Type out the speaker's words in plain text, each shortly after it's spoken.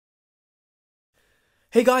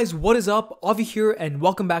Hey guys, what is up? Avi here and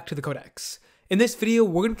welcome back to TheCodex. In this video,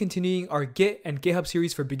 we're going to be continuing our Git and GitHub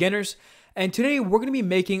series for beginners, and today we're going to be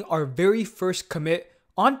making our very first commit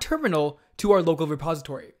on terminal to our local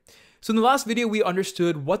repository. So in the last video, we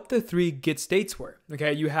understood what the three Git states were.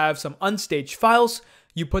 Okay, you have some unstaged files,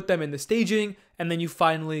 you put them in the staging, and then you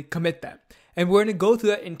finally commit them. And we're going to go through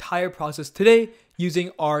that entire process today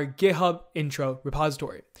using our GitHub intro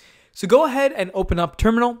repository. So go ahead and open up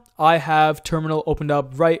terminal. I have terminal opened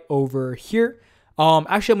up right over here. Actually,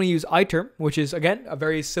 I'm going to use iterm, which is, again, a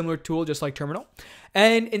very similar tool just like terminal.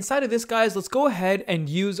 And inside of this, guys, let's go ahead and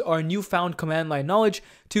use our newfound command line knowledge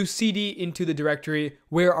to cd into the directory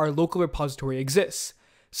where our local repository exists.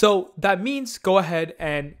 So that means go ahead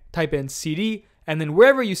and type in cd, and then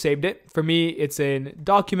wherever you saved it, for me, it's in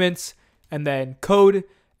documents, and then code.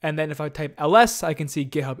 And then if I type ls, I can see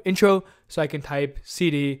GitHub intro. So I can type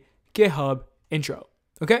cd GitHub intro.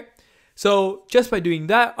 Okay, so just by doing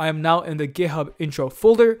that, I am now in the GitHub intro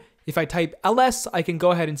folder. If I type ls, I can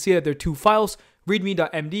go ahead and see that there are two files,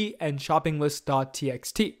 readme.md and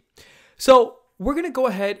shoppinglist.txt. So we're going to go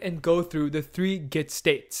ahead and go through the three Git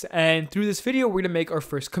states, and through this video, we're going to make our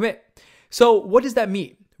first commit. So what does that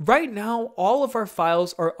mean? Right now, all of our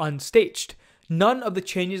files are unstaged. None of the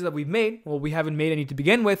changes that we've made, well, we haven't made any to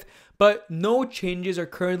begin with, but no changes are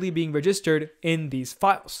currently being registered in these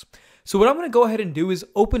files. So what I'm going to go ahead and do is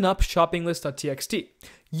open up shoppinglist.txt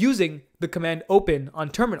using the command open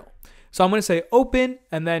on terminal. So I'm going to say open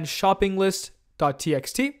and then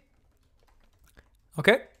shoppinglist.txt.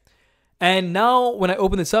 Okay. And now when I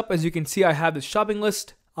open this up, as you can see, I have this shopping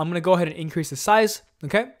list. I'm going to go ahead and increase the size.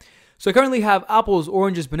 Okay. So I currently have apples,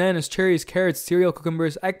 oranges, bananas, cherries, carrots, cereal,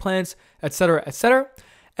 cucumbers, eggplants, etc., etc.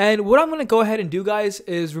 And what I'm going to go ahead and do, guys,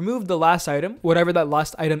 is remove the last item, whatever that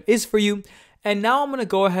last item is for you. And now I'm going to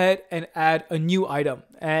go ahead and add a new item.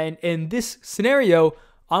 And in this scenario,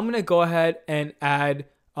 I'm going to go ahead and add,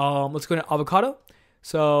 let's go to avocado.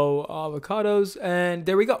 So avocados, and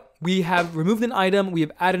there we go. We have removed an item. We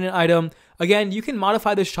have added an item. Again, you can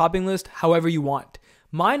modify this shopping list however you want.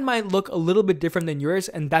 Mine might look a little bit different than yours,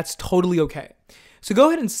 and that's totally okay. So go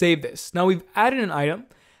ahead and save this. Now we've added an item,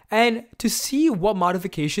 and to see what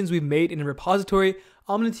modifications we've made in a repository,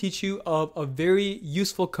 I'm going to teach you of a very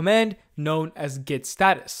useful command known as Git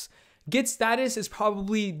Status. Git Status is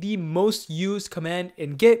probably the most used command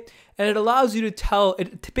in Git, and it allows you to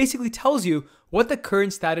it basically tells you what the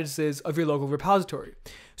current status is of your local repository.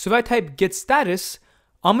 So if I type Git Status,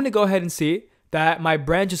 I'm going to go ahead and see that my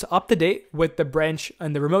branch is up to date with the branch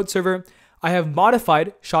and the remote server. I have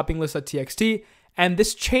modified shoppinglist.txt, and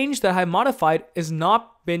this change that I modified has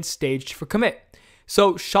not been staged for commit.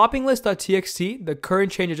 So shoppinglist.txt, the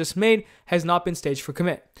current change I just made, has not been staged for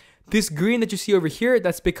commit. This green that you see over here,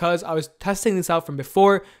 that's because I was testing this out from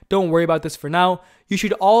before. Don't worry about this for now. You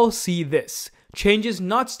should all see this. Changes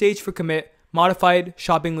not staged for commit, modified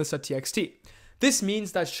shoppinglist.txt. This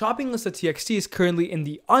means that shoppinglist.txt is currently in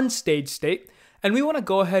the unstaged state, and we want to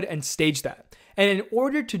go ahead and stage that. And in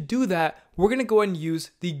order to do that, we're going to go and use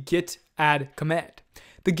the Git Add Command.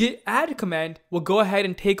 The Git Add Command will go ahead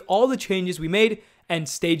and take all the changes we made and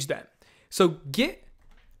stage them. So Git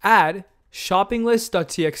Add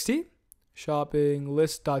shoppinglist.txt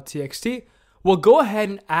will go ahead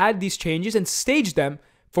and add these changes and stage them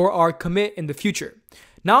for our commit in the future.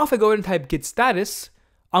 Now if I go ahead and type Git Status,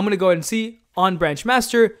 I'm going to go ahead and see on branch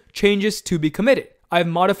master, changes to be committed. I've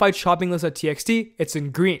modified shoppinglist.txt, it's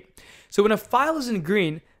in green. So when a file is in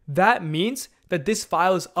green, that means that this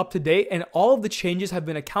file is up to date and all of the changes have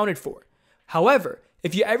been accounted for. However,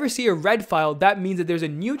 if you ever see a red file, that means that there's a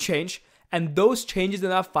new change and those changes in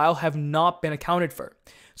that file have not been accounted for.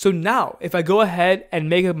 So now, if I go ahead and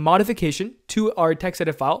make a modification to our text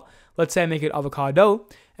edit file, let's say I make it avocado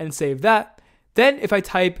and save that, then if I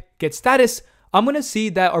type Git Status, I'm going to see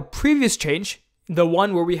that our previous change, the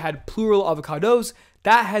one where we had plural avocados,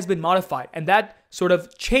 that has been modified and that sort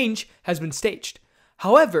of change has been staged.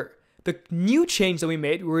 However, the new change that we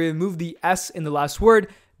made, where we removed the S in the last word,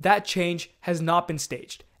 that change has not been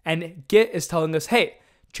staged. And Git is telling us, hey,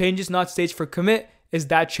 change is not staged for commit is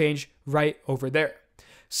that change right over there.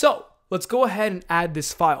 So let's go ahead and add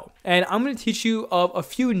this file. And I'm going to teach you of a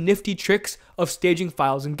few nifty tricks of staging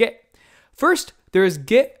files in Git. First, there is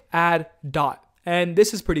git add dot. And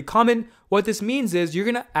this is pretty common. What this means is you're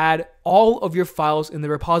going to add all of your files in the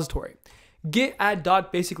repository. Git add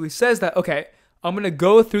dot basically says that, okay, I'm going to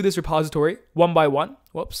go through this repository one by one.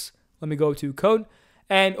 Whoops. Let me go to code.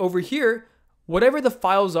 And over here, whatever the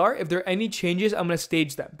files are, if there are any changes, I'm going to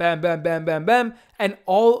stage them. Bam, bam, bam, bam, bam. And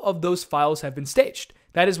all of those files have been staged.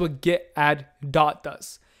 That is what git add dot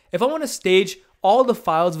does. If I want to stage all the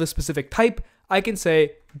files of a specific type, I can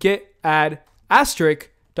say git add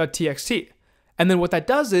 *txt. And then what that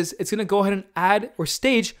does is it's going to go ahead and add or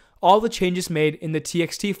stage all the changes made in the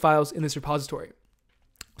txt files in this repository.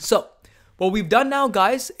 So what we've done now,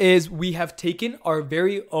 guys, is we have taken our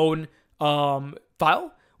very own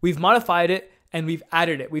file, we've modified it, and we've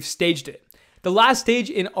added it, we've staged it. The last stage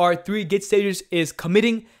in our 3 Git stages is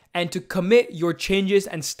committing, and to commit your changes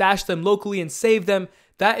and stash them locally and save them,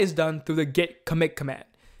 that is done through the Git Commit command.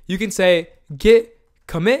 You can say Git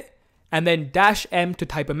Commit and then -m to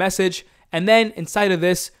type a message, and then inside of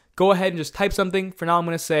this, go ahead and just type something. For now, I'm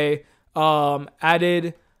going to say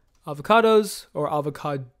added avocados, or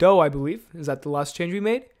avocado, I believe. Is that the last change we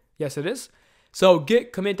made? Yes, it is. So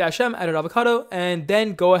git commit -m added avocado, and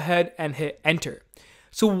then go ahead and hit enter.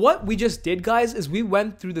 So what we just did, guys, is we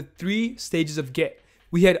went through the 3 stages of Git.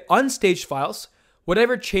 We had unstaged files,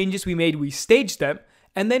 whatever changes we made, we staged them,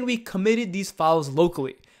 and then we committed these files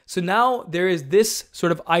locally. So now there is this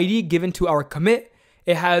sort of ID given to our commit.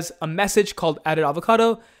 It has a message called added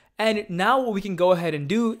avocado, and now what we can go ahead and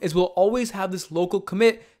do is we'll always have this local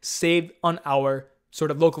commit saved on our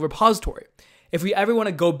sort of local repository. If we ever want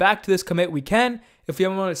to go back to this commit, we can. If we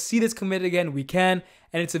ever want to see this commit again, we can.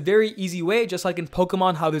 And it's a very easy way, just like in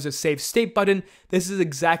Pokemon, how there's a save state button. This is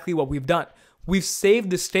exactly what we've done. We've saved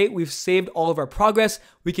the state, we've saved all of our progress.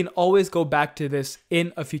 We can always go back to this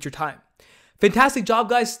in a future time. Fantastic job,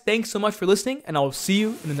 guys. Thanks so much for listening, and I'll see you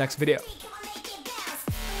in the next video.